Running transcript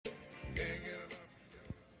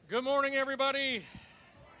Good morning, everybody.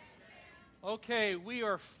 Okay, we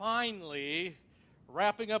are finally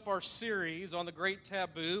wrapping up our series on the Great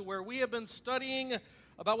Taboo, where we have been studying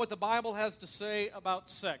about what the Bible has to say about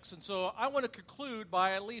sex. And so I want to conclude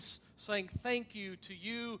by at least saying thank you to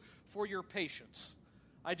you for your patience.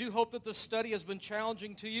 I do hope that this study has been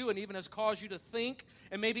challenging to you and even has caused you to think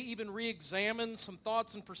and maybe even re-examine some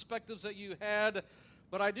thoughts and perspectives that you had.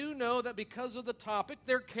 But I do know that because of the topic,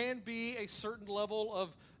 there can be a certain level of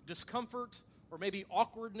discomfort or maybe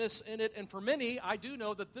awkwardness in it. And for many, I do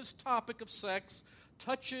know that this topic of sex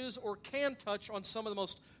touches or can touch on some of the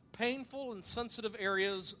most painful and sensitive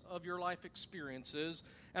areas of your life experiences.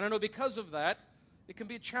 And I know because of that, it can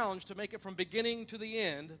be a challenge to make it from beginning to the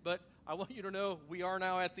end. But I want you to know we are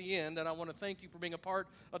now at the end, and I want to thank you for being a part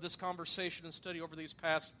of this conversation and study over these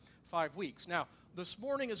past 5 weeks. Now, this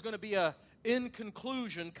morning is going to be a in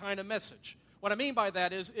conclusion kind of message. What I mean by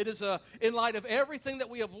that is, it is in light of everything that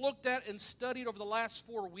we have looked at and studied over the last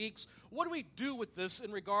 4 weeks, what do we do with this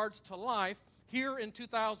in regards to life here in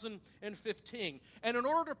 2015? And in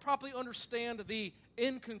order to properly understand the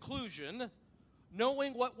in conclusion,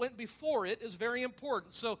 knowing what went before it is very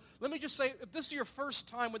important. So let me just say, if this is your first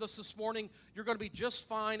time with us this morning, you're going to be just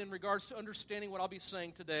fine in regards to understanding what I'll be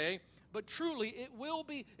saying today. But truly, it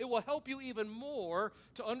will help you even more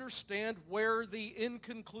to understand where the in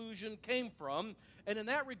conclusion came from. And in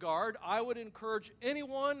that regard, I would encourage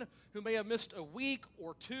anyone who may have missed a week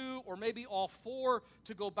or two or maybe all 4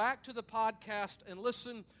 to go back to the podcast and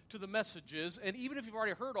listen to the messages. And even if you've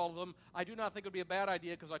already heard all of them, I do not think it would be a bad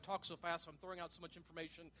idea because I talk so fast, I'm throwing out so much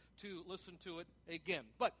information to listen to it again.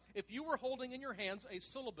 But if you were holding in your hands a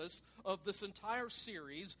syllabus of this entire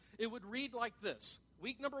series, it would read like this.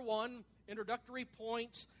 Week number 1, introductory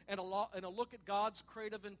points and a look at God's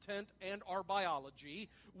creative intent and our biology.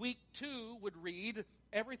 Week 2 would read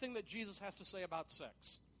everything that Jesus has to say about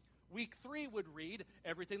sex. Week 3 would read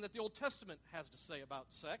everything that the Old Testament has to say about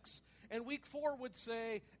sex. And week 4 would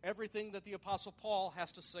say everything that the Apostle Paul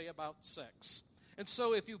has to say about sex. And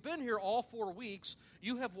so if you've been here all 4 weeks,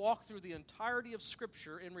 you have walked through the entirety of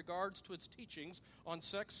Scripture in regards to its teachings on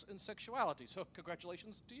sex and sexuality. So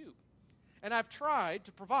congratulations to you. And I've tried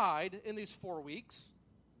to provide in these 4 weeks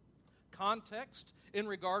context in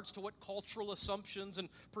regards to what cultural assumptions and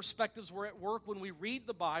perspectives were at work when we read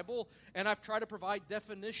the Bible. And I've tried to provide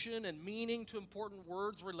definition and meaning to important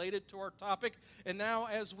words related to our topic. And now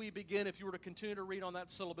as we begin, if you were to continue to read on that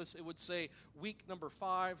syllabus, it would say week number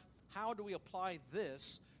 5, how do we apply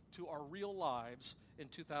this to our real lives in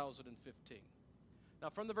 2015? Now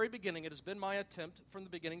from the very beginning, it has been my attempt from the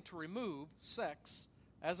beginning to remove sex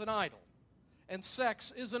as an idol. And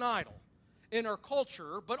sex is an idol in our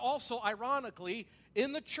culture, but also, ironically,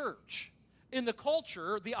 in the church. In the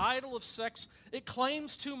culture, the idol of sex, it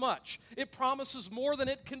claims too much. It promises more than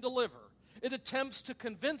it can deliver. It attempts to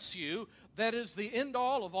convince you that it is the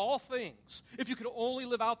end-all of all things. If you could only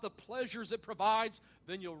live out the pleasures it provides,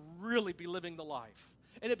 then you'll really be living the life.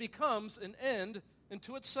 And it becomes an end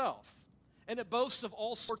unto itself. And it boasts of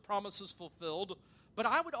all sorts of promises fulfilled. But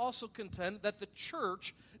I would also contend that the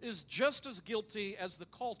church is just as guilty as the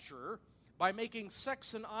culture by making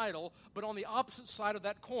sex an idol, but on the opposite side of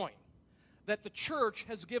that coin. That the church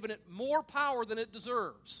has given it more power than it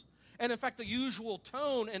deserves. And in fact, the usual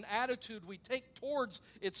tone and attitude we take towards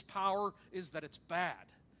its power is that it's bad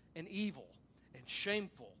and evil and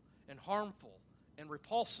shameful and harmful and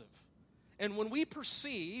repulsive. And when we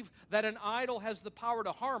perceive that an idol has the power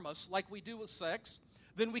to harm us like we do with sex,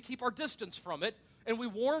 then we keep our distance from it. And we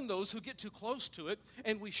warn those who get too close to it,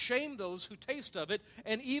 and we shame those who taste of it,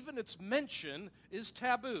 and even its mention is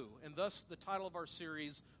taboo. And thus, the title of our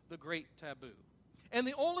series, The Great Taboo. And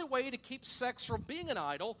the only way to keep sex from being an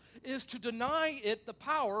idol is to deny it the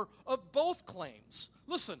power of both claims.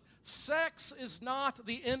 Listen, sex is not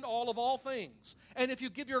the end-all of all things. And if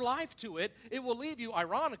you give your life to it, it will leave you,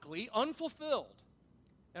 ironically, unfulfilled.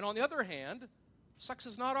 And on the other hand, sex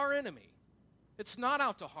is not our enemy. It's not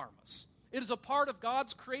out to harm us. It is a part of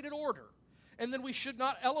God's created order. And then we should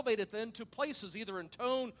not elevate it then to places, either in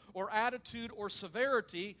tone or attitude or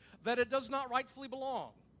severity, that it does not rightfully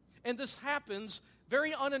belong. And this happens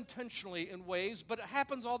very unintentionally in ways, but it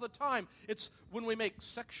happens all the time. It's when we make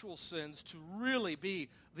sexual sins to really be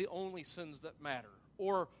the only sins that matter.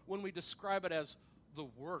 Or when we describe it as the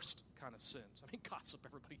worst kind of sins. I mean, gossip,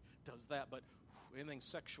 everybody does that, but anything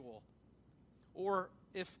sexual. Or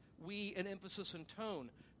if we, in emphasis and tone,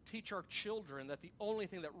 teach our children that the only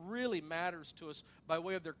thing that really matters to us by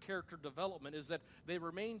way of their character development is that they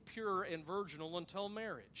remain pure and virginal until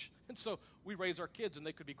marriage. And so we raise our kids, and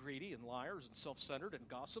they could be greedy and liars and self-centered and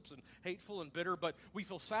gossips and hateful and bitter, but we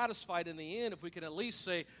feel satisfied in the end if we can at least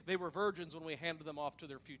say they were virgins when we handed them off to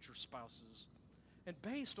their future spouses. And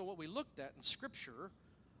based on what we looked at in Scripture,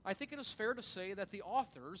 I think it is fair to say that the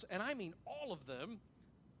authors, and I mean all of them,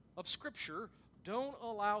 of Scripture don't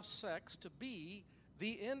allow sex to be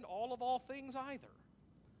the end-all of all things either.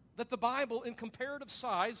 That the Bible, in comparative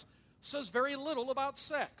size, says very little about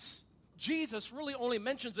sex. Jesus really only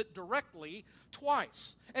mentions it directly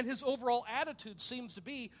twice. And his overall attitude seems to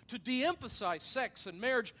be to de-emphasize sex and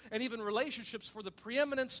marriage and even relationships for the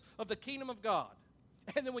preeminence of the kingdom of God.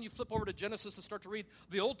 And then when you flip over to Genesis and start to read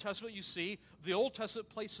the Old Testament, you see the Old Testament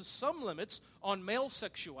places some limits on male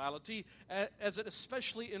sexuality as it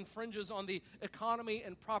especially infringes on the economy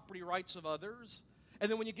and property rights of others. And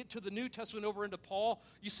then when you get to the New Testament over into Paul,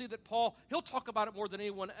 you see that Paul, he'll talk about it more than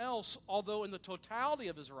anyone else, although in the totality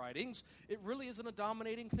of his writings, it really isn't a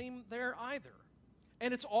dominating theme there either.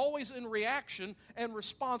 And it's always in reaction and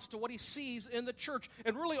response to what he sees in the church.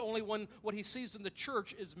 And really only when what he sees in the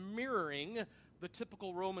church is mirroring the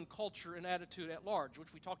typical Roman culture and attitude at large,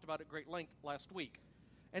 which we talked about at great length last week.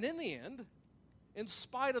 And in the end, in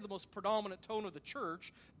spite of the most predominant tone of the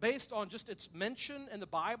church, based on just its mention in the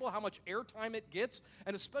Bible, how much airtime it gets,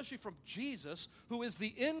 and especially from Jesus, who is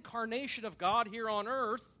the incarnation of God here on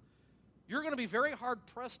earth, you're going to be very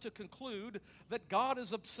hard-pressed to conclude that God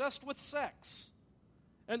is obsessed with sex.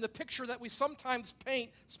 And the picture that we sometimes paint,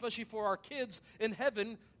 especially for our kids in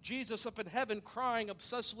heaven, Jesus up in heaven crying,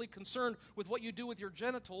 obsessively concerned with what you do with your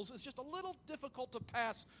genitals, is just a little difficult to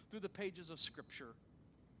pass through the pages of Scripture.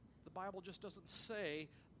 The Bible just doesn't say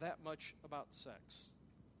that much about sex.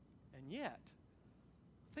 And yet,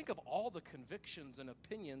 think of all the convictions and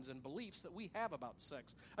opinions and beliefs that we have about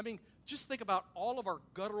sex. I mean, just think about all of our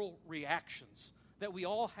guttural reactions that we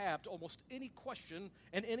all have to almost any question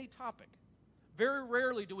and any topic. Very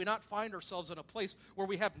rarely do we not find ourselves in a place where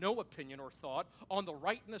we have no opinion or thought on the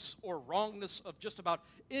rightness or wrongness of just about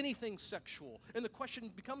anything sexual. And the question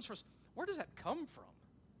becomes for us, where does that come from?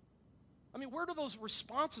 I mean, where do those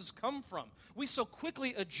responses come from? We so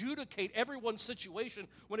quickly adjudicate everyone's situation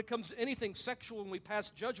when it comes to anything sexual, and we pass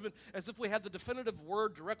judgment as if we had the definitive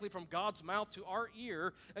word directly from God's mouth to our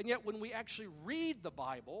ear. And yet when we actually read the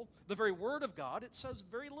Bible, the very Word of God, it says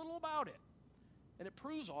very little about it. And it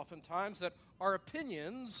proves oftentimes that our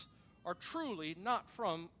opinions are truly not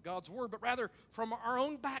from God's Word, but rather from our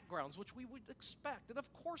own backgrounds, which we would expect, and of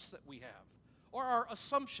course that we have. Or our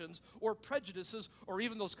assumptions or prejudices or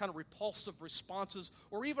even those kind of repulsive responses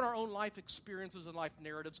or even our own life experiences and life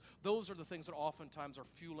narratives. Those are the things that oftentimes are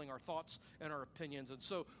fueling our thoughts and our opinions. And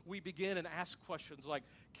so we begin and ask questions like,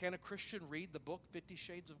 can a Christian read the book 50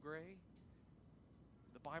 Shades of Grey?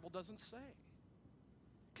 The Bible doesn't say.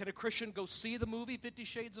 Can a Christian go see the movie 50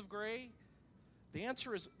 Shades of Grey? The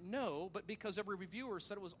answer is no, but because every reviewer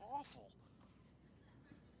said it was awful.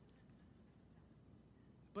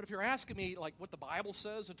 But if you're asking me like what the Bible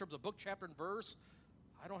says in terms of book, chapter, and verse,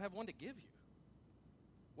 I don't have one to give you.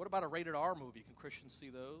 What about a rated R movie? Can Christians see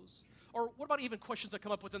those? Or what about even questions that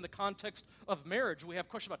come up within the context of marriage? We have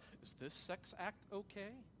questions about, is this sex act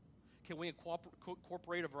okay? Can we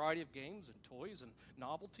incorporate a variety of games and toys and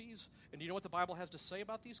novelties? And do you know what the Bible has to say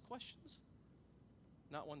about these questions?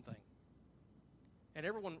 Not one thing. And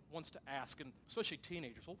everyone wants to ask, and especially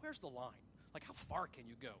teenagers, well, where's the line? Like, how far can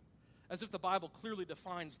you go? As if the Bible clearly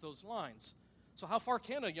defines those lines. So how far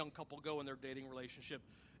can a young couple go in their dating relationship?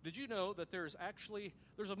 Did you know that there's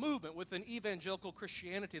a movement within evangelical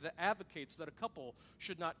Christianity that advocates that a couple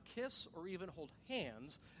should not kiss or even hold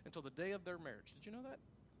hands until the day of their marriage? Did you know that?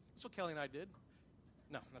 That's what Kelly and I did.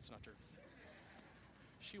 No, that's not true.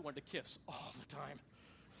 She wanted to kiss all the time.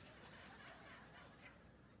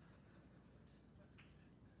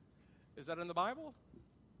 Is that in the Bible?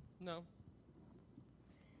 No.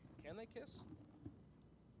 Can they kiss?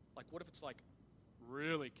 Like, what if it's like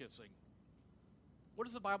really kissing? What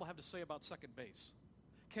does the Bible have to say about second base?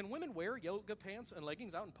 Can women wear yoga pants and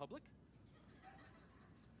leggings out in public?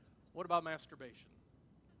 What about masturbation?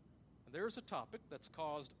 There's a topic that's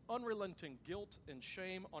caused unrelenting guilt and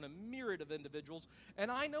shame on a myriad of individuals,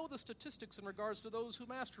 and I know the statistics in regards to those who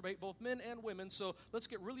masturbate, both men and women, so let's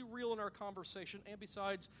get really real in our conversation. And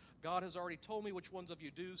besides, God has already told me which ones of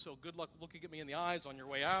you do, so good luck looking at me in the eyes on your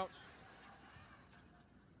way out.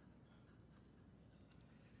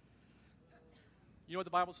 You know what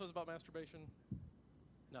the Bible says about masturbation?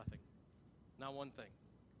 Nothing. Not one thing.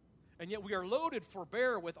 And yet we are loaded for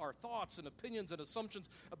bear with our thoughts and opinions and assumptions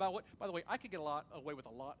about what, by the way, I could get away with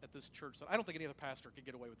a lot at this church that I don't think any other pastor could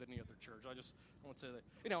get away with any other church. I want to say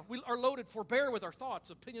that. We are loaded for bear with our thoughts,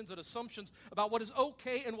 opinions, and assumptions about what is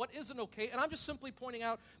okay and what isn't okay. And I'm just simply pointing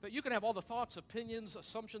out that you can have all the thoughts, opinions,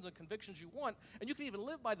 assumptions, and convictions you want, and you can even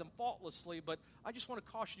live by them faultlessly, but I just want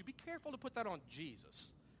to caution you, be careful to put that on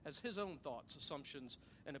Jesus as his own thoughts, assumptions,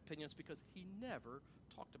 and opinions, because he never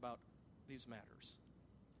talked about these matters.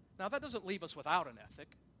 Now, that doesn't leave us without an ethic.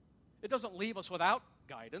 It doesn't leave us without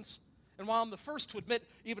guidance. And while I'm the first to admit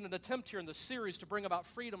even an attempt here in this series to bring about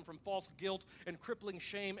freedom from false guilt and crippling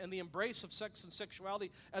shame and the embrace of sex and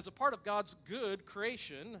sexuality as a part of God's good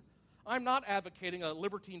creation, I'm not advocating a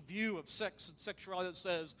libertine view of sex and sexuality that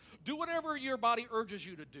says, do whatever your body urges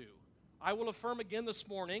you to do. I will affirm again this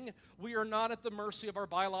morning, we are not at the mercy of our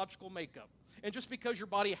biological makeup. And just because your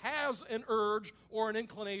body has an urge or an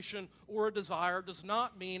inclination or a desire does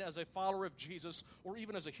not mean, as a follower of Jesus or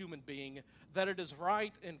even as a human being, that it is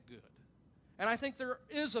right and good. And I think there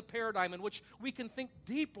is a paradigm in which we can think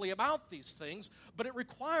deeply about these things, but it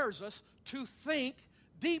requires us to think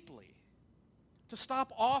deeply, to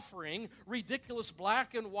stop offering ridiculous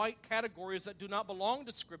black and white categories that do not belong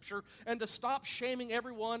to Scripture, and to stop shaming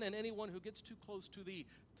everyone and anyone who gets too close to the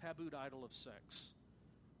tabooed idol of sex.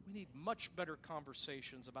 We need much better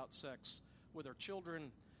conversations about sex with our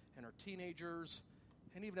children and our teenagers,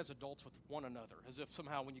 and even as adults with one another, as if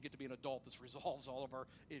somehow when you get to be an adult, this resolves all of our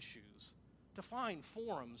issues. To find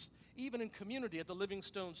forums, even in community at the Living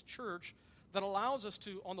Stones Church, that allows us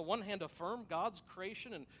to, on the one hand, affirm God's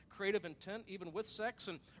creation and creative intent, even with sex,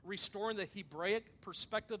 and restoring the Hebraic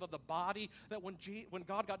perspective of the body, that when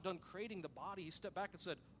God got done creating the body, he stepped back and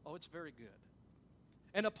said, oh, it's very good.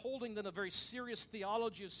 And upholding then a very serious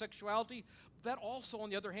theology of sexuality, that also, on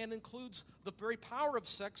the other hand, includes the very power of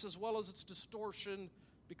sex as well as its distortion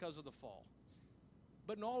because of the fall.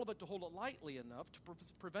 But in all of it, to hold it lightly enough to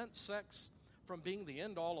prevent sex from being the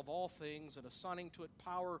end-all of all things and assigning to it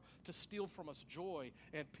power to steal from us joy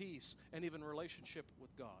and peace and even relationship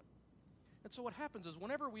with God. And so what happens is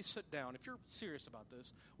whenever we sit down, if you're serious about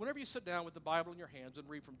this, whenever you sit down with the Bible in your hands and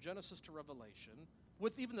read from Genesis to Revelation,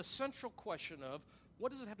 with even the central question of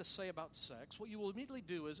what does it have to say about sex, what you will immediately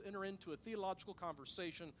do is enter into a theological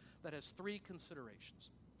conversation that has three considerations.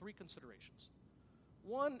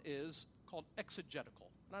 One is called exegetical.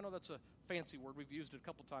 And I know that's a fancy word. We've used it a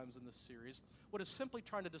couple times in this series. What it's simply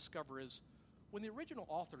trying to discover is when the original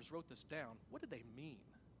authors wrote this down, what did they mean?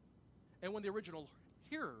 And when the original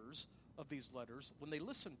hearers of these letters, when they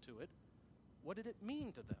listened to it, what did it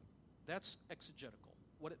mean to them? That's exegetical,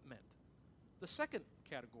 what it meant. The second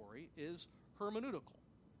category is hermeneutical.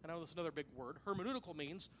 And I know that's another big word. Hermeneutical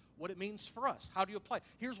means what it means for us. How do you apply it?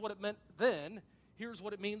 Here's what it meant then. Here's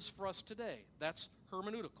what it means for us today. That's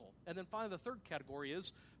hermeneutical. And then finally, the third category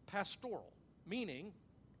is pastoral, meaning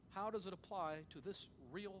how does it apply to this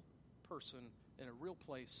real person in a real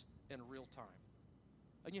place in a real time?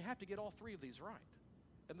 And you have to get all three of these right.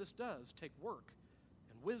 And this does take work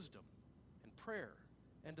and wisdom and prayer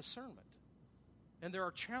and discernment. And there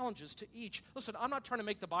are challenges to each. Listen, I'm not trying to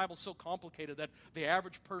make the Bible so complicated that the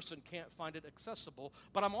average person can't find it accessible,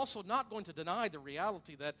 but I'm also not going to deny the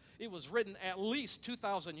reality that it was written at least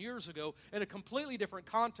 2,000 years ago in a completely different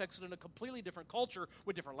context and in a completely different culture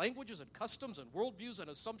with different languages and customs and worldviews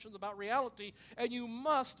and assumptions about reality, and you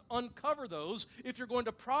must uncover those if you're going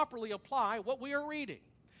to properly apply what we are reading.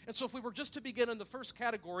 And so if we were just to begin in the first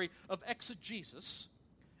category of exegesis,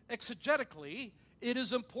 exegetically, it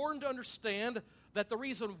is important to understand that the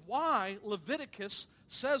reason why Leviticus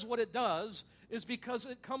says what it does is because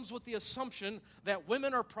it comes with the assumption that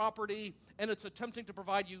women are property, and it's attempting to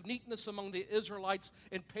provide uniqueness among the Israelites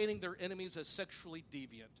in painting their enemies as sexually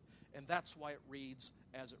deviant. And that's why it reads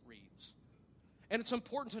as it reads. And it's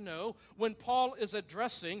important to know when Paul is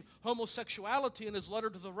addressing homosexuality in his letter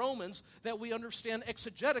to the Romans that we understand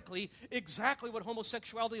exegetically exactly what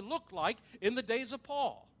homosexuality looked like in the days of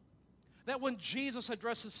Paul. That when Jesus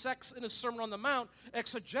addresses sex in his Sermon on the Mount,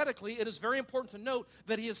 exegetically, it is very important to note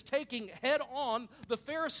that he is taking head on the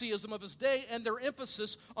Phariseeism of his day and their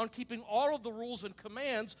emphasis on keeping all of the rules and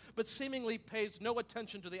commands, but seemingly pays no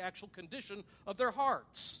attention to the actual condition of their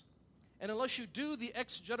hearts. And unless you do the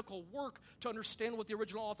exegetical work to understand what the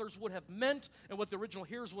original authors would have meant and what the original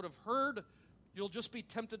hearers would have heard, you'll just be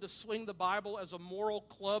tempted to swing the Bible as a moral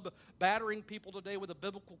club, battering people today with a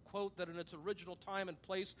biblical quote that in its original time and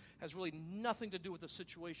place has really nothing to do with the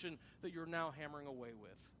situation that you're now hammering away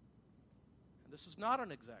with. And this is not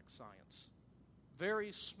an exact science.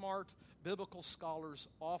 Very smart biblical scholars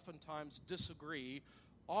oftentimes disagree,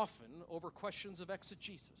 often over questions of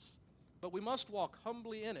exegesis. but we must walk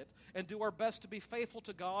humbly in it and do our best to be faithful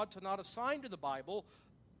to God, to not assign to the Bible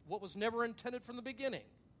what was never intended from the beginning.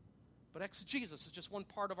 But exegesis is just one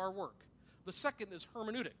part of our work. The second is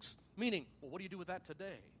hermeneutics, meaning, well, what do you do with that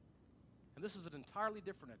today? And this is an entirely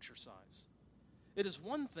different exercise. It is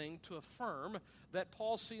one thing to affirm that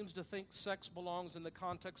Paul seems to think sex belongs in the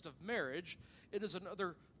context of marriage. It is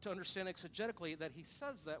another to understand exegetically that he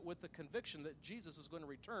says that with the conviction that Jesus is going to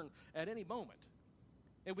return at any moment.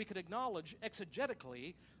 And we could acknowledge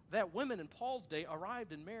exegetically that women in Paul's day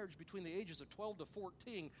arrived in marriage between the ages of 12 to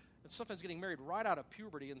 14, and sometimes getting married right out of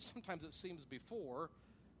puberty, and sometimes it seems before,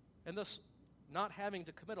 and thus not having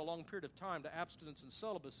to commit a long period of time to abstinence and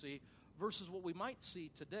celibacy, versus what we might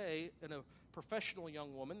see today in a professional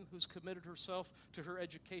young woman who's committed herself to her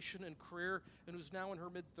education and career and who's now in her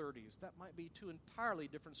mid-30s. That might be two entirely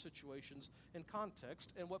different situations in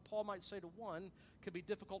context, and what Paul might say to one can be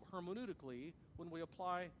difficult hermeneutically when we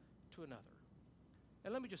apply to another.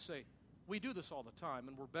 And let me just say, we do this all the time,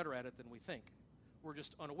 and we're better at it than we think. We're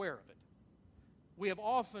just unaware of it. We have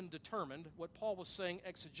often determined what Paul was saying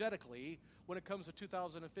exegetically when it comes to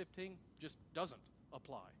 2015 just doesn't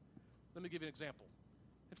apply. Let me give you an example.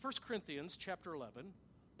 In 1 Corinthians chapter 11,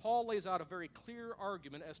 Paul lays out a very clear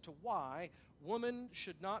argument as to why women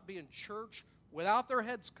should not be in church without their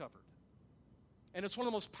heads covered. And it's one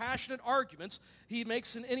of the most passionate arguments he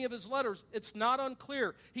makes in any of his letters. It's not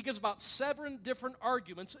unclear. He gives about 7 different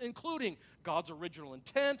arguments, including God's original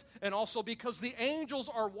intent, and also because the angels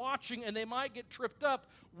are watching and they might get tripped up,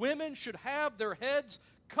 women should have their heads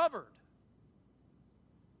covered.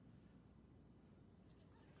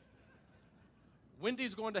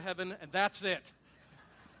 Wendy's going to heaven, and that's it.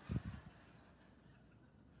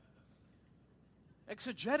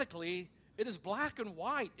 Exegetically, it is black and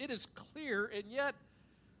white. It is clear, and yet,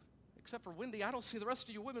 except for Wendy, I don't see the rest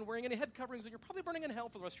of you women wearing any head coverings, and you're probably burning in hell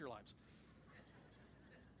for the rest of your lives.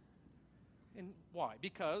 And why?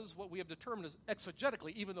 Because what we have determined is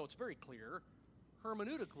exegetically, even though it's very clear,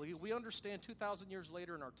 hermeneutically, we understand 2,000 years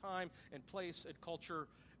later in our time and place and culture,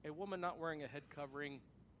 a woman not wearing a head covering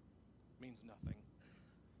means nothing.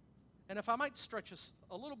 And if I might stretch us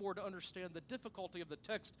a little more to understand the difficulty of the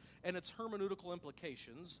text and its hermeneutical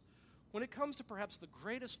implications, when it comes to perhaps the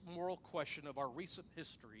greatest moral question of our recent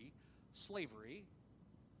history, slavery,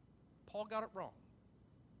 Paul got it wrong.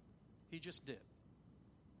 He just did.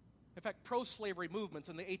 In fact, pro-slavery movements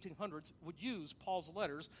in the 1800s would use Paul's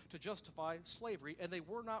letters to justify slavery, and they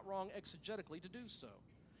were not wrong exegetically to do so.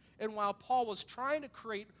 And while Paul was trying to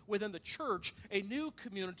create within the church a new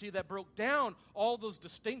community that broke down all those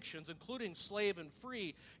distinctions, including slave and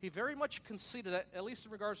free, he very much conceded that, at least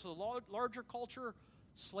in regards to the larger culture,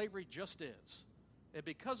 slavery just is. And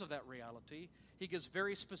because of that reality, he gives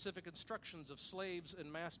very specific instructions of slaves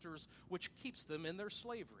and masters, which keeps them in their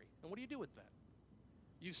slavery. And what do you do with that?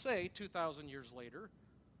 You say, 2,000 years later,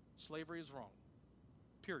 slavery is wrong,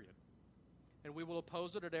 period. And we will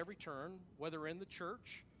oppose it at every turn, whether in the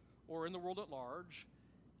church or in the world at large,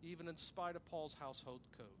 even in spite of Paul's household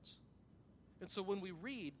codes. And so when we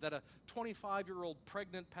read that a 25-year-old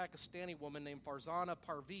pregnant Pakistani woman named Farzana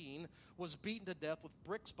Parveen was beaten to death with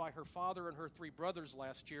bricks by her father and her 3 brothers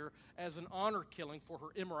last year as an honor killing for her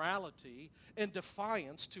immorality and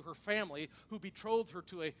defiance to her family, who betrothed her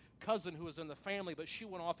to a cousin who was in the family, but she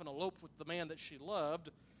went off and eloped with the man that she loved,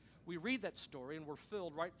 we read that story and we're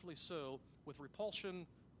filled, rightfully so, with repulsion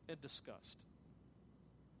and disgust.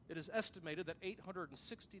 It is estimated that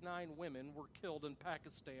 869 women were killed in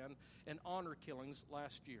Pakistan in honor killings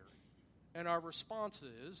last year. And our response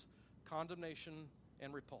is condemnation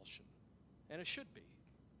and repulsion. And it should be.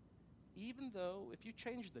 Even though if you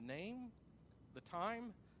change the name, the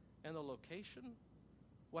time, and the location,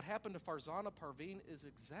 what happened to Farzana Parveen is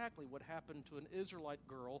exactly what happened to an Israelite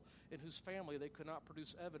girl in whose family they could not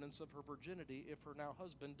produce evidence of her virginity if her now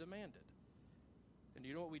husband demanded. And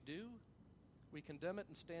you know what we do? We condemn it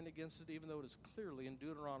and stand against it, even though it is clearly in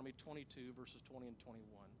Deuteronomy 22, verses 20 and 21.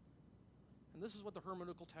 And this is what the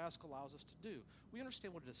hermeneutical task allows us to do. We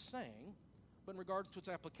understand what it is saying, but in regards to its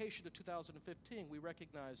application to 2015, we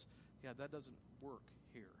recognize, yeah, that doesn't work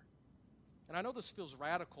here. And I know this feels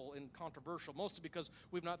radical and controversial, mostly because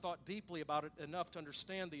we've not thought deeply about it enough to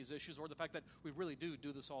understand these issues, or the fact that we really do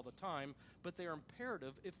this all the time, but they are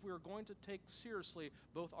imperative if we're going to take seriously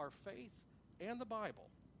both our faith and the Bible.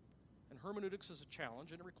 And hermeneutics is a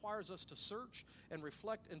challenge, and it requires us to search and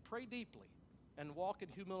reflect and pray deeply and walk in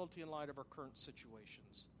humility in light of our current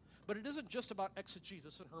situations. But it isn't just about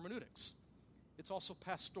exegesis and hermeneutics. It's also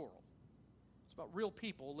pastoral. It's about real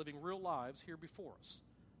people living real lives here before us,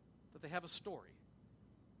 that they have a story,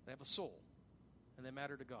 they have a soul, and they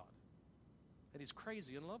matter to God. And He's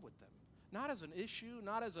crazy in love with them. not as an issue,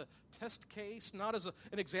 not as a test case, not as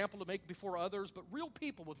an example to make before others, but real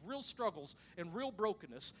people with real struggles and real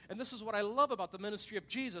brokenness. And this is what I love about the ministry of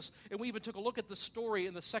Jesus. And we even took a look at this story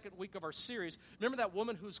in the second week of our series. Remember that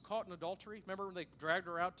woman who's caught in adultery? Remember when they dragged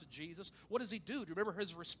her out to Jesus? What does he do? Do you remember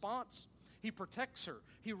his response? He protects her.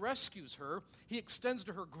 He rescues her. He extends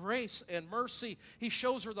to her grace and mercy. He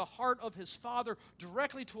shows her the heart of his Father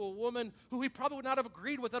directly to a woman who he probably would not have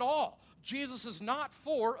agreed with at all. Jesus is not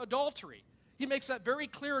for adultery. He makes that very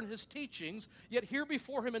clear in his teachings, yet here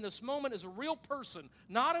before him in this moment is a real person,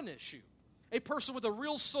 not an issue. A person with a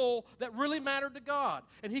real soul that really mattered to God.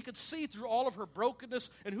 And he could see through all of her brokenness,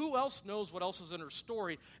 and who else knows what else is in her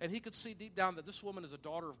story, and he could see deep down that this woman is a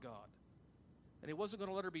daughter of God. And he wasn't going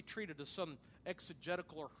to let her be treated as some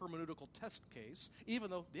exegetical or hermeneutical test case, even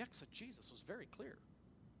though the exegesis was very clear.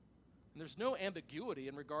 And there's no ambiguity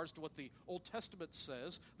in regards to what the Old Testament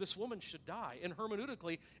says. This woman should die. And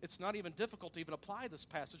hermeneutically, it's not even difficult to even apply this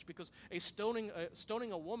passage because stoning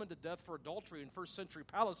a woman to death for adultery in first century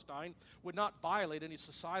Palestine would not violate any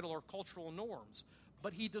societal or cultural norms.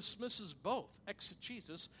 But he dismisses both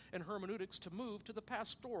exegesis and hermeneutics to move to the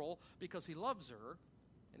pastoral because he loves her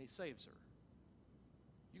and he saves her.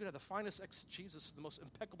 You can have the finest exegesis, the most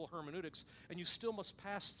impeccable hermeneutics, and you still must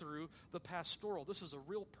pass through the pastoral. This is a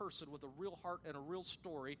real person with a real heart and a real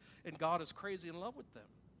story, and God is crazy in love with them.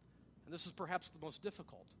 And this is perhaps the most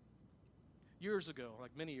difficult. Years ago,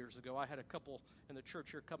 like many years ago, I had a couple in the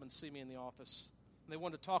church here come and see me in the office. And they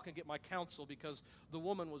wanted to talk and get my counsel because the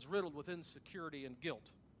woman was riddled with insecurity and guilt.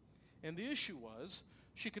 And the issue was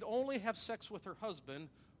she could only have sex with her husband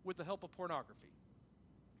with the help of pornography.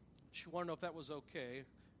 She wanted to know if that was okay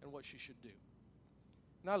and what she should do.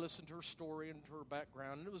 And I listened to her story and to her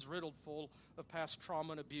background, and it was riddled full of past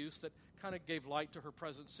trauma and abuse that kind of gave light to her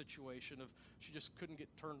present situation of she just couldn't get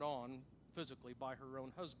turned on physically by her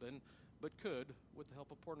own husband, but could with the help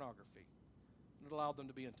of pornography. And it allowed them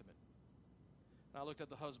to be intimate. And I looked at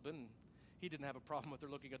the husband, and he didn't have a problem with her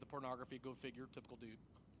looking at the pornography, go figure, typical dude.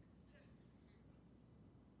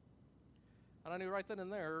 And I knew right then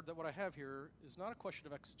and there that what I have here is not a question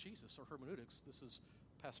of exegesis or hermeneutics. This is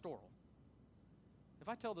pastoral. If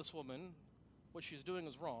I tell this woman what she's doing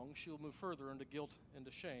is wrong, she will move further into guilt and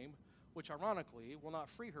to shame, which ironically will not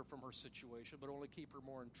free her from her situation, but only keep her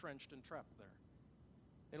more entrenched and trapped there.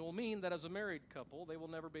 It will mean that as a married couple, they will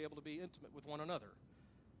never be able to be intimate with one another.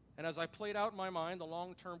 And as I played out in my mind the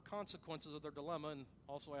long-term consequences of their dilemma, and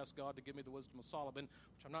also asked God to give me the wisdom of Solomon,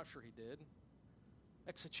 which I'm not sure he did,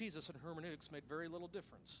 exegesis and hermeneutics made very little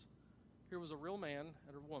difference. Here was a real man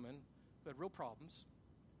and a woman who had real problems,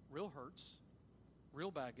 real hurts,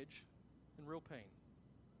 real baggage, and real pain.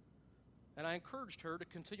 And I encouraged her to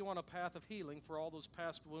continue on a path of healing for all those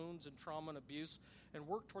past wounds and trauma and abuse and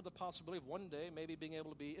work toward the possibility of one day maybe being able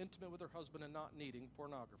to be intimate with her husband and not needing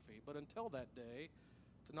pornography. But until that day,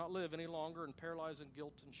 to not live any longer in paralyzing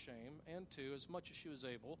guilt and shame, and to, as much as she was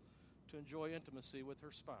able, to enjoy intimacy with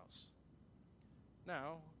her spouse.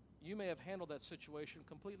 Now, you may have handled that situation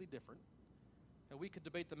completely different, and we could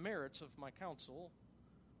debate the merits of my counsel,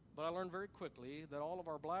 but I learned very quickly that all of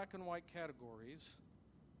our black and white categories,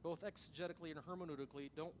 both exegetically and hermeneutically,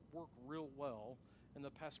 don't work real well in the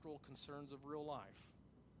pastoral concerns of real life.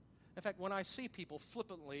 In fact, when I see people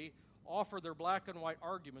flippantly offer their black and white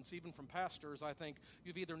arguments, even from pastors, I think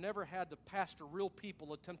you've either never had to pastor real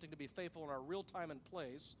people attempting to be faithful in our real time and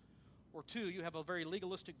place, or two, you have a very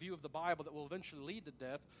legalistic view of the Bible that will eventually lead to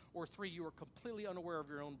death, or three, you are completely unaware of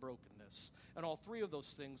your own brokenness. And all three of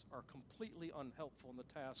those things are completely unhelpful in the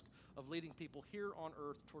task of leading people here on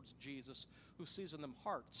earth towards Jesus, who sees in them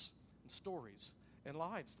hearts and stories and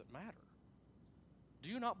lives that matter. Do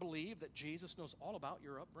you not believe that Jesus knows all about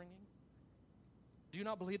your upbringing? Do you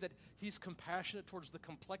not believe that he's compassionate towards the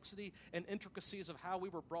complexity and intricacies of how we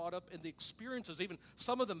were brought up and the experiences, even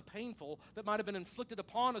some of them painful, that might have been inflicted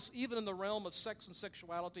upon us even in the realm of sex and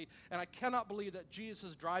sexuality? And I cannot believe that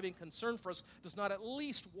Jesus' driving concern for us does not at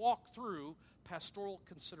least walk through pastoral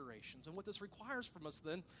considerations. And what this requires from us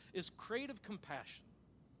then is creative compassion.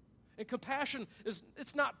 And compassion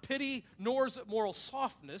it's not pity, nor is it moral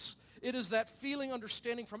softness. It is that feeling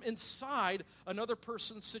understanding from inside another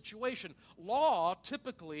person's situation. Law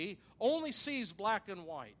typically only sees black and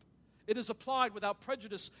white. It is applied without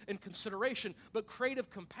prejudice and consideration, but creative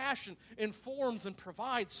compassion informs and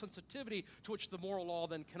provides sensitivity to which the moral law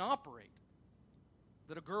then can operate.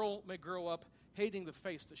 That a girl may grow up hating the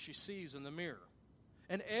face that she sees in the mirror.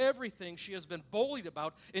 And everything she has been bullied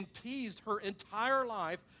about and teased her entire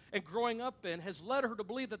life and growing up in has led her to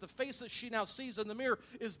believe that the face that she now sees in the mirror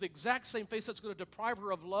is the exact same face that's going to deprive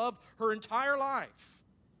her of love her entire life.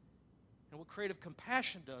 And what creative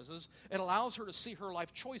compassion does is it allows her to see her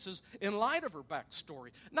life choices in light of her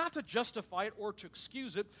backstory, not to justify it or to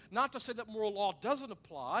excuse it, not to say that moral law doesn't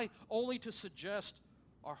apply, only to suggest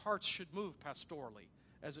our hearts should move pastorally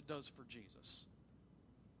as it does for Jesus.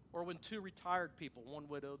 Or when two retired people, one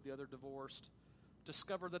widowed, the other divorced,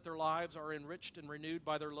 discover that their lives are enriched and renewed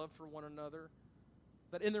by their love for one another,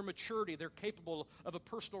 that in their maturity they're capable of a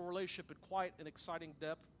personal relationship in quite an exciting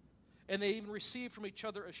depth, and they even receive from each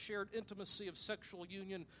other a shared intimacy of sexual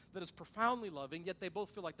union that is profoundly loving, yet they both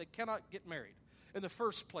feel like they cannot get married. In the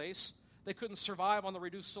first place, they couldn't survive on the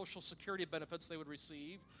reduced Social Security benefits they would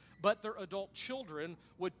receive, but their adult children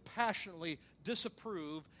would passionately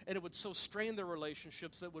disapprove, and it would so strain their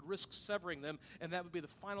relationships that it would risk severing them, and that would be the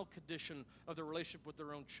final condition of their relationship with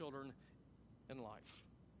their own children in life.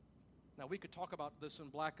 Now, we could talk about this in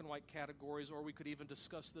black and white categories, or we could even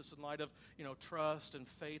discuss this in light of, trust and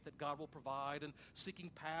faith that God will provide and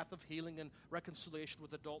seeking path of healing and reconciliation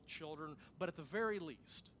with adult children. But at the very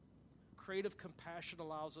least, creative compassion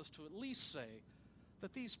allows us to at least say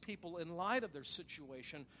that these people, in light of their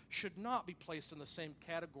situation, should not be placed in the same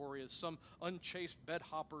category as some unchaste bed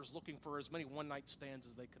hoppers looking for as many one-night stands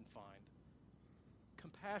as they can find.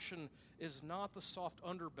 Compassion is not the soft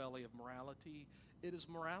underbelly of morality. It is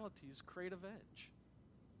morality's creative edge.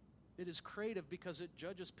 It is creative because it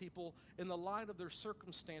judges people in the light of their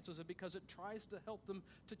circumstances and because it tries to help them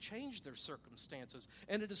to change their circumstances.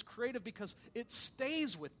 And it is creative because it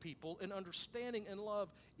stays with people in understanding and love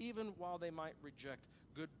even while they might reject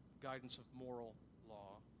good guidance of moral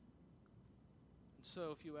law. And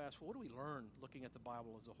so if you ask, well, what do we learn looking at the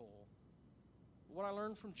Bible as a whole? What I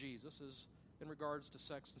learned from Jesus is, in regards to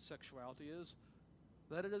sex and sexuality, is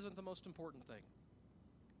that it isn't the most important thing.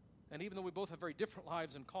 And even though we both have very different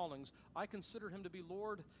lives and callings, I consider him to be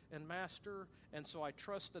Lord and Master, and so I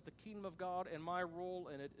trust that the kingdom of God and my role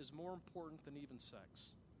in it is more important than even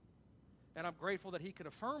sex. And I'm grateful that he can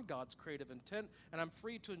affirm God's creative intent, and I'm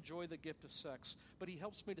free to enjoy the gift of sex. But he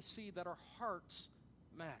helps me to see that our hearts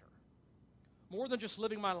matter. More than just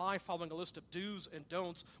living my life following a list of do's and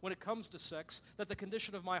don'ts when it comes to sex, that the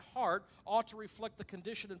condition of my heart ought to reflect the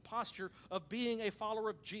condition and posture of being a follower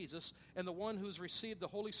of Jesus and the one who's received the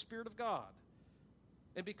Holy Spirit of God.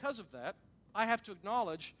 And because of that, I have to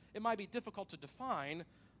acknowledge it might be difficult to define,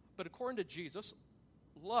 but according to Jesus,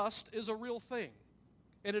 lust is a real thing,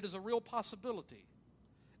 and it is a real possibility.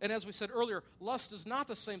 And as we said earlier, lust is not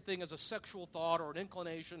the same thing as a sexual thought or an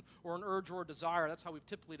inclination or an urge or a desire. That's how we've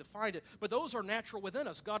typically defined it. But those are natural within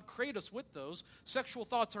us. God created us with those. Sexual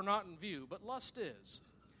thoughts are not in view, but lust is.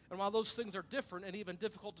 And while those things are different and even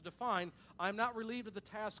difficult to define, I'm not relieved of the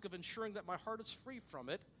task of ensuring that my heart is free from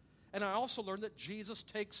it. And I also learned that Jesus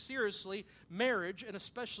takes seriously marriage, and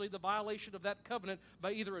especially the violation of that covenant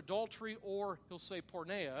by either adultery or, he'll say,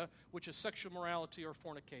 porneia, which is sexual morality or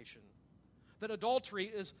fornication. That adultery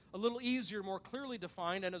is a little easier, more clearly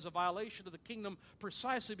defined, and is a violation of the kingdom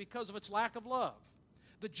precisely because of its lack of love.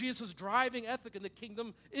 That Jesus' driving ethic in the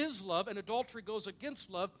kingdom is love, and adultery goes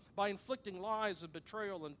against love by inflicting lies and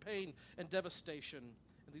betrayal and pain and devastation.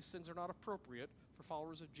 And these things are not appropriate for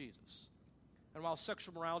followers of Jesus. And while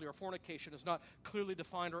sexual morality or fornication is not clearly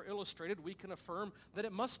defined or illustrated, we can affirm that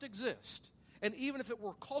it must exist. And even if it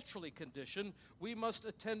were culturally conditioned, we must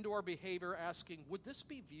attend to our behavior asking, would this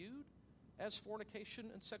be viewed as fornication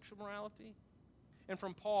and sexual morality? And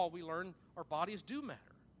from Paul, we learn our bodies do matter.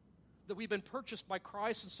 That we've been purchased by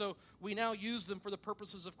Christ, and so we now use them for the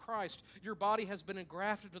purposes of Christ. Your body has been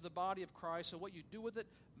engrafted to the body of Christ, and what you do with it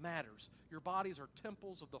matters. Your bodies are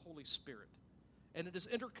temples of the Holy Spirit. And it is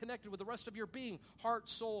interconnected with the rest of your being, heart,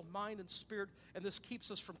 soul, mind, and spirit. And this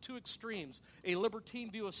keeps us from two extremes. A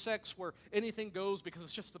libertine view of sex where anything goes because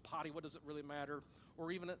it's just the body, what does it really matter?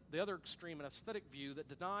 Or even at the other extreme, an aesthetic view that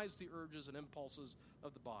denies the urges and impulses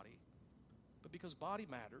of the body. But because body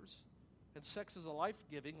matters, and sex is a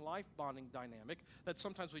life-giving, life-bonding dynamic that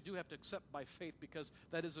sometimes we do have to accept by faith because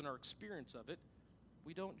that isn't our experience of it,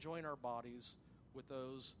 we don't join our bodies with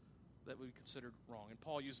those that we considered wrong. And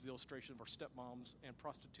Paul used the illustration of our stepmoms and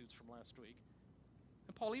prostitutes from last week.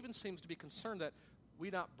 And Paul even seems to be concerned that we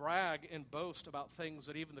not brag and boast about things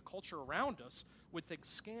that even the culture around us would think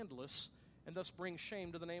scandalous and thus bring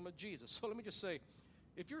shame to the name of Jesus. So let me just say,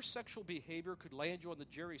 if your sexual behavior could land you on the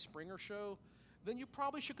Jerry Springer show, then you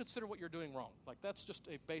probably should consider what you're doing wrong. Like, that's just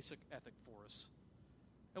a basic ethic for us.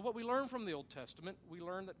 And what we learn from the Old Testament, we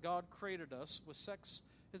learn that God created us with sex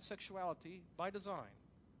and sexuality by design.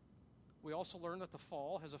 We also learn that the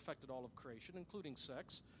fall has affected all of creation, including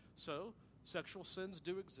sex. So, sexual sins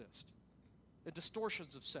do exist. And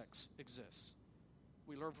distortions of sex exist.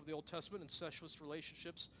 We learn from the Old Testament incestuous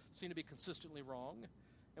relationships seem to be consistently wrong.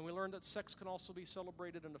 And we learned that sex can also be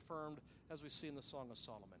celebrated and affirmed, as we see in the Song of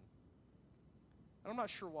Solomon. And I'm not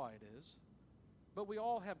sure why it is, but we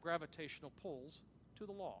all have gravitational pulls to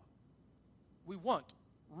the law. We want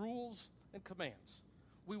rules and commands.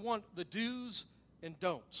 We want the do's and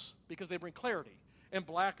don'ts because they bring clarity and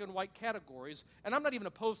black and white categories. And I'm not even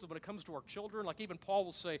opposed to them when it comes to our children. Like even Paul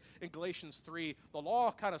will say in Galatians 3, the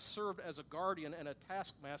law kind of served as a guardian and a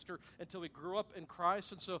taskmaster until we grew up in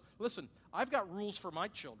Christ. And so, listen, I've got rules for my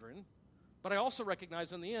children, but I also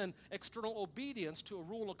recognize in the end, external obedience to a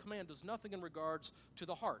rule or command does nothing in regards to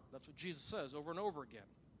the heart. That's what Jesus says over and over again.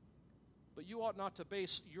 But you ought not to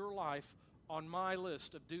base your life on my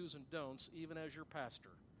list of do's and don'ts, even as your pastor.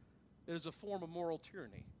 It is a form of moral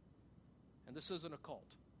tyranny. And this isn't a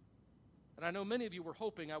cult. And I know many of you were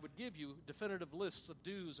hoping I would give you definitive lists of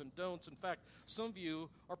do's and don'ts. In fact, some of you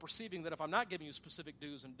are perceiving that if I'm not giving you specific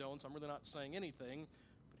do's and don'ts, I'm really not saying anything.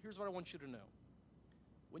 But here's what I want you to know.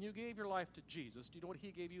 When you gave your life to Jesus, do you know what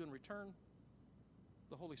he gave you in return?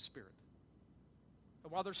 The Holy Spirit.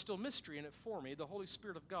 And while there's still mystery in it for me, the Holy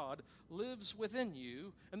Spirit of God lives within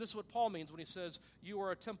you. And this is what Paul means when he says, you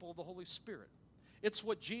are a temple of the Holy Spirit. It's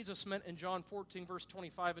what Jesus meant in John 14, verse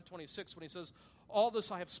 25 and 26, when he says, all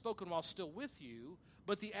this I have spoken while still with you,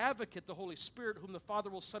 but the advocate, the Holy Spirit, whom the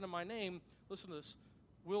Father will send in my name, listen to this,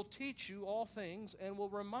 will teach you all things and will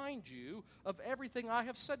remind you of everything I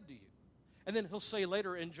have said to you. And then he'll say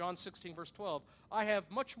later in John 16, verse 12, I have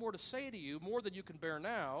much more to say to you, more than you can bear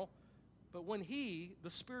now, but when he,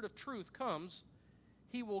 the Spirit of truth, comes,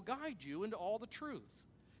 he will guide you into all the truth.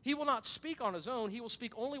 He will not speak on his own. He will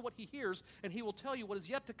speak only what he hears, and he will tell you what is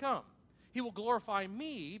yet to come. He will glorify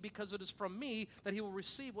me because it is from me that he will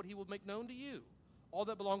receive what he will make known to you. All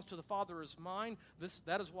that belongs to the Father is mine.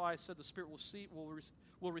 That is why I said the Spirit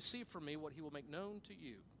will receive from me what he will make known to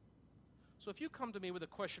you. So if you come to me with a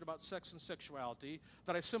question about sex and sexuality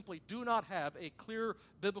that I simply do not have a clear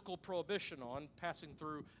biblical prohibition on, passing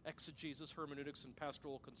through exegesis, hermeneutics, and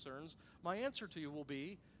pastoral concerns, my answer to you will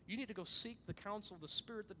be, you need to go seek the counsel of the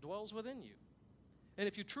Spirit that dwells within you. And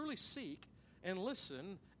if you truly seek and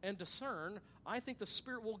listen and discern, I think the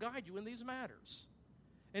Spirit will guide you in these matters.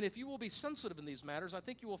 And if you will be sensitive in these matters, I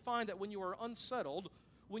think you will find that when you are unsettled,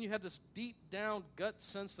 when you have this deep down gut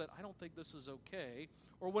sense that I don't think this is okay,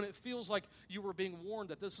 or when it feels like you were being warned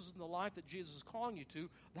that this isn't the life that Jesus is calling you to,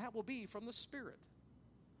 that will be from the Spirit.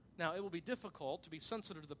 Now, it will be difficult to be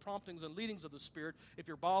sensitive to the promptings and leadings of the Spirit if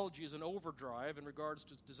your biology is in overdrive in regards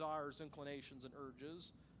to desires, inclinations, and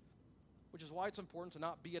urges, which is why it's important to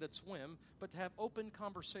not be at its whim, but to have open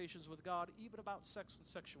conversations with God even about sex and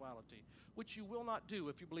sexuality, which you will not do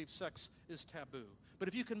if you believe sex is taboo. But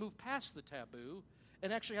if you can move past the taboo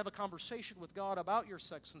and actually have a conversation with God about your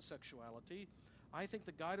sex and sexuality, I think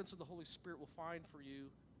the guidance of the Holy Spirit will find for you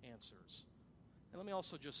answers. And let me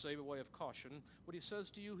also just say, by way of caution, what he says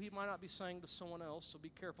to you, he might not be saying to someone else, so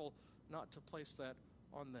be careful not to place that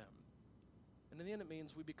on them. And in the end, it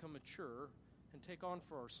means we become mature and take on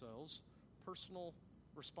for ourselves personal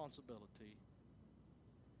responsibility.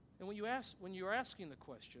 And when you're asking the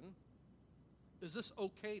question, is this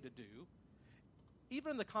okay to do,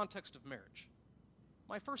 even in the context of marriage,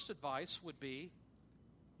 my first advice would be,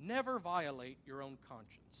 never violate your own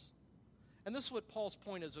conscience. And this is what Paul's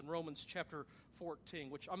point is in Romans chapter 14,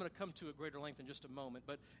 which I'm going to come to at greater length in just a moment.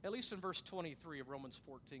 But at least in verse 23 of Romans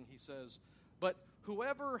 14, he says, but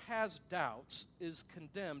whoever has doubts is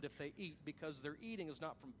condemned if they eat, because their eating is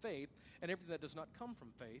not from faith, and everything that does not come from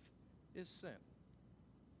faith is sin.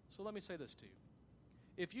 So let me say this to you.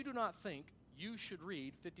 If you do not think you should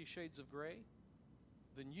read 50 Shades of Grey,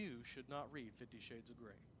 then you should not read 50 Shades of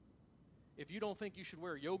Grey. If you don't think you should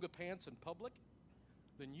wear yoga pants in public,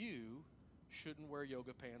 then you shouldn't wear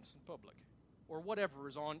yoga pants in public. Or whatever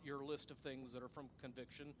is on your list of things that are from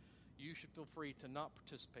conviction, you should feel free to not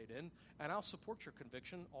participate in, and I'll support your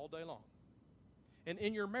conviction all day long. And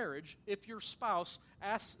in your marriage, if your spouse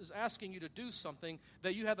is asking you to do something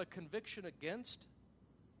that you have a conviction against,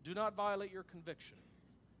 do not violate your conviction.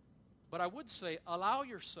 But I would say allow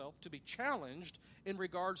yourself to be challenged in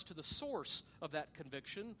regards to the source of that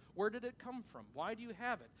conviction. Where did it come from? Why do you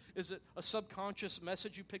have it? Is it a subconscious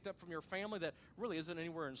message you picked up from your family that really isn't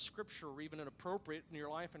anywhere in Scripture or even inappropriate in your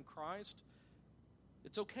life in Christ?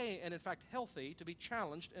 It's okay and, in fact, healthy to be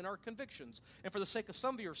challenged in our convictions. And for the sake of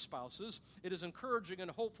some of your spouses, it is encouraging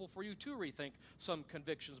and hopeful for you to rethink some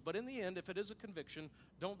convictions. But in the end, if it is a conviction,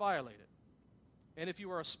 don't violate it. And if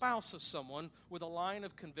you are a spouse of someone with a line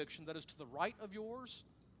of conviction that is to the right of yours,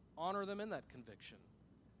 honor them in that conviction.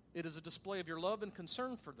 It is a display of your love and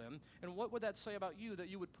concern for them. And what would that say about you, that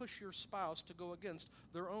you would push your spouse to go against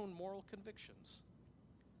their own moral convictions?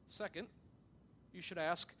 Second, you should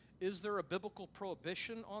ask, is there a biblical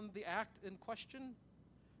prohibition on the act in question?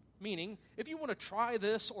 Meaning, if you want to try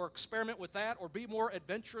this or experiment with that or be more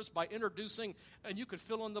adventurous by introducing, and you could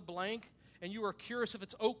fill in the blank, and you are curious if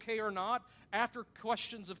it's okay or not, after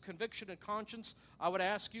questions of conviction and conscience, I would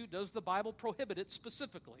ask you, does the Bible prohibit it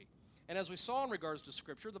specifically? And as we saw in regards to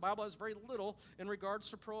Scripture, the Bible has very little in regards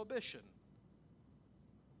to prohibition.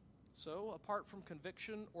 So, apart from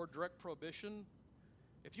conviction or direct prohibition,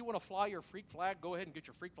 if you want to fly your freak flag, go ahead and get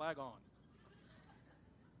your freak flag on.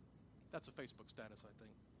 That's a Facebook status, I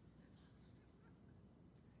think.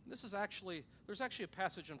 There's actually a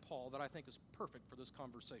passage in Paul that I think is perfect for this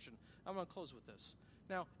conversation. I'm going to close with this.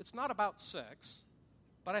 Now, it's not about sex,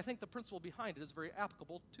 but I think the principle behind it is very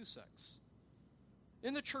applicable to sex.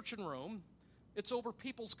 In the church in Rome, it's over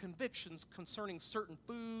people's convictions concerning certain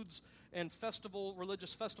foods and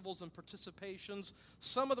religious festivals and participations.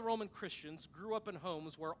 Some of the Roman Christians grew up in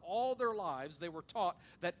homes where all their lives they were taught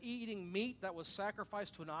that eating meat that was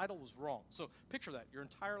sacrificed to an idol was wrong. So picture that. Your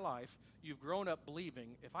entire life, you've grown up believing,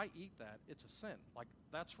 if I eat that, it's a sin. Like,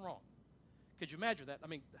 that's wrong. Could you imagine that? I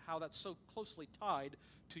mean, how that's so closely tied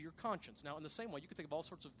to your conscience. Now, in the same way, you could think of all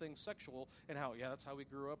sorts of things sexual and how, that's how we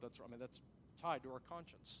grew up. That's tied to our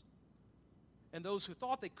conscience. And those who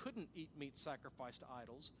thought they couldn't eat meat sacrificed to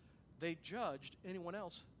idols, they judged anyone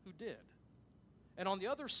else who did. And on the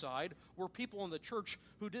other side were people in the church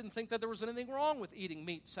who didn't think that there was anything wrong with eating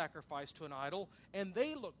meat sacrificed to an idol, and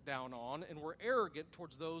they looked down on and were arrogant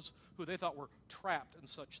towards those who they thought were trapped in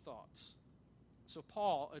such thoughts. So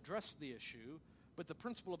Paul addressed the issue, but the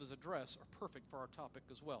principle of his address are perfect for our topic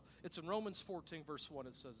as well. It's in Romans 14, verse 1,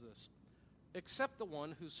 it says this: "Except the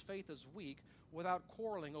one whose faith is weak, without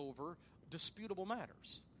quarreling over disputable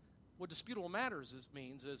matters." What disputable matters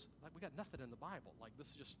means is, like, we got nothing in the Bible. Like, this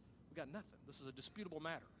is just, we got nothing. This is a disputable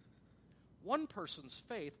matter. One person's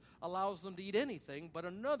faith allows them to eat anything, but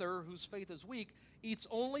another whose faith is weak eats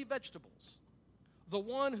only vegetables. The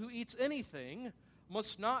one who eats anything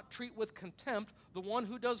must not treat with contempt the one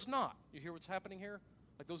who does not. You hear what's happening here?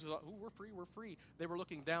 Like those who thought, we're free. They were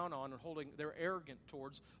looking down on and they're arrogant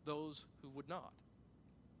towards those who would not.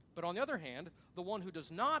 But on the other hand, the one who does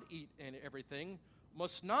not eat everything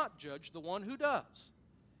must not judge the one who does.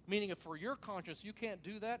 Meaning, if for your conscience you can't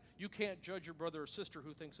do that, you can't judge your brother or sister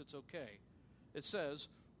who thinks it's okay. It says,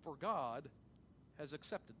 for God has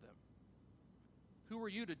accepted them. Who are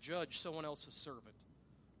you to judge someone else's servant?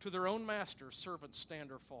 To their own master, servants stand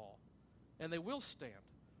or fall. And they will stand,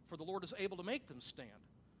 for the Lord is able to make them stand.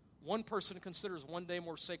 One person considers one day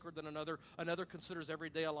more sacred than another. Another considers every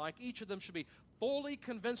day alike. Each of them should be fully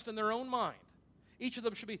convinced in their own mind. Each of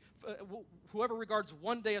them should be, whoever regards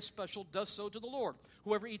one day as special does so to the Lord.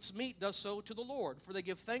 Whoever eats meat does so to the Lord, for they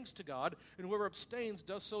give thanks to God. And whoever abstains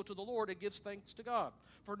does so to the Lord and gives thanks to God.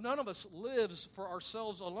 For none of us lives for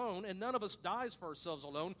ourselves alone, and none of us dies for ourselves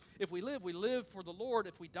alone. If we live for the Lord.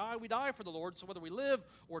 If we die for the Lord. So whether we live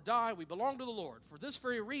or die, we belong to the Lord. For this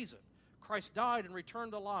very reason, Christ died and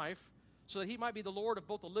returned to life so that he might be the Lord of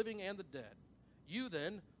both the living and the dead. You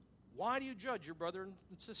then, why do you judge your brother and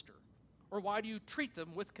sister? Or why do you treat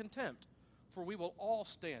them with contempt? For we will all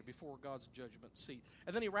stand before God's judgment seat.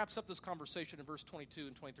 And then he wraps up this conversation in verse 22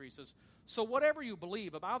 and 23. He says, so whatever you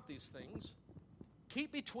believe about these things,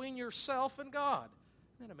 keep between yourself and God.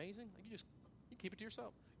 Isn't that amazing? Like you keep it to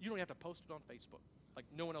yourself. You don't have to post it on Facebook. Like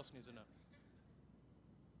no one else needs to know.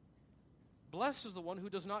 Blessed is the one who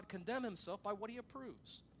does not condemn himself by what he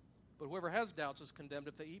approves. But whoever has doubts is condemned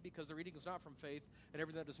if they eat, because their eating is not from faith, and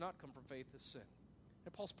everything that does not come from faith is sin.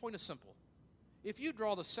 And Paul's point is simple. If you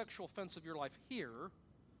draw the sexual fence of your life here,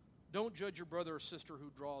 don't judge your brother or sister who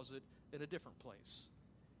draws it in a different place.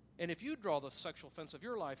 And if you draw the sexual fence of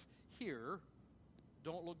your life here,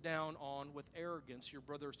 don't look down on with arrogance your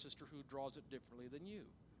brother or sister who draws it differently than you.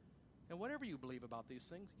 And whatever you believe about these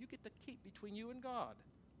things, you get to keep between you and God.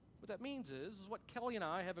 What that means is what Kelly and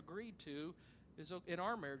I have agreed to is in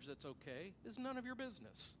our marriage that's okay, is none of your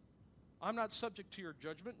business. I'm not subject to your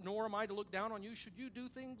judgment, nor am I to look down on you should you do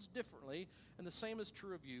things differently, and the same is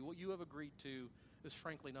true of you. What you have agreed to is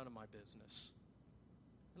frankly none of my business.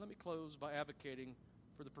 And let me close by advocating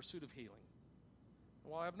for the pursuit of healing.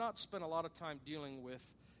 While I have not spent a lot of time dealing with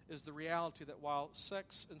is the reality that while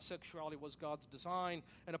sex and sexuality was God's design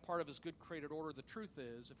and a part of his good created order, the truth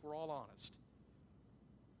is, if we're all honest,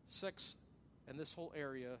 sex and this whole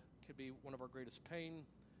area could be one of our greatest pain,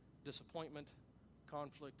 disappointment,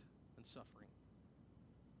 conflict, and suffering.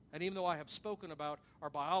 And even though I have spoken about our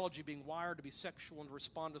biology being wired to be sexual and to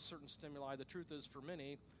respond to certain stimuli, the truth is for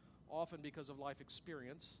many, often because of life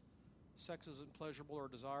experience, sex isn't pleasurable or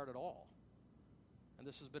desired at all. And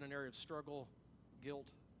this has been an area of struggle, guilt,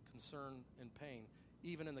 concern, and pain,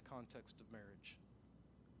 even in the context of marriage.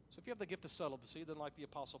 So if you have the gift of celibacy, then like the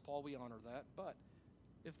Apostle Paul, we honor that. But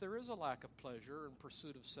if there is a lack of pleasure and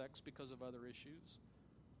pursuit of sex because of other issues,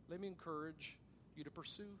 let me encourage you to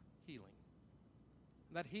pursue healing.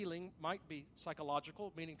 And that healing might be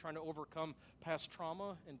psychological, meaning trying to overcome past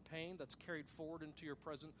trauma and pain that's carried forward into your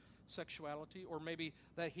present sexuality. Or maybe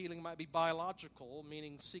that healing might be biological,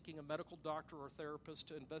 meaning seeking a medical doctor or therapist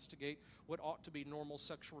to investigate what ought to be normal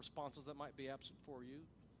sexual responses that might be absent for you.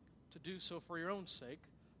 To do so for your own sake,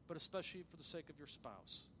 but especially for the sake of your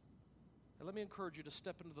spouse. And let me encourage you to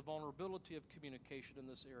step into the vulnerability of communication in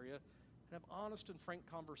this area and have honest and frank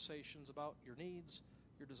conversations about your needs,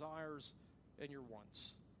 your desires, and your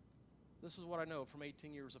wants. This is what I know from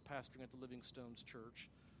 18 years of pastoring at the Living Stones Church.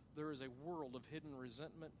 There is a world of hidden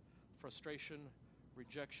resentment, frustration,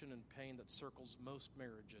 rejection, and pain that circles most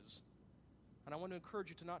marriages. And I want to encourage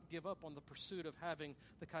you to not give up on the pursuit of having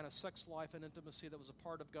the kind of sex life and intimacy that was a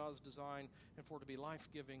part of God's design, and for it to be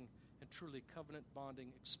life-giving and truly covenant-bonding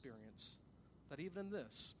experience. That even in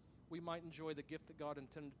this, we might enjoy the gift that God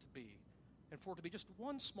intended it to be, and for it to be just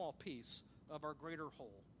one small piece of our greater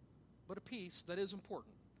whole, but a piece that is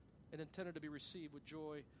important and intended to be received with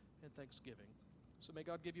joy and thanksgiving. So may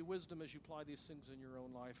God give you wisdom as you apply these things in your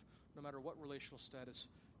own life, no matter what relational status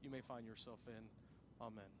you may find yourself in.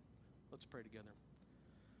 Amen. Let's pray together.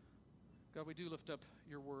 God, we do lift up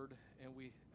your word, and we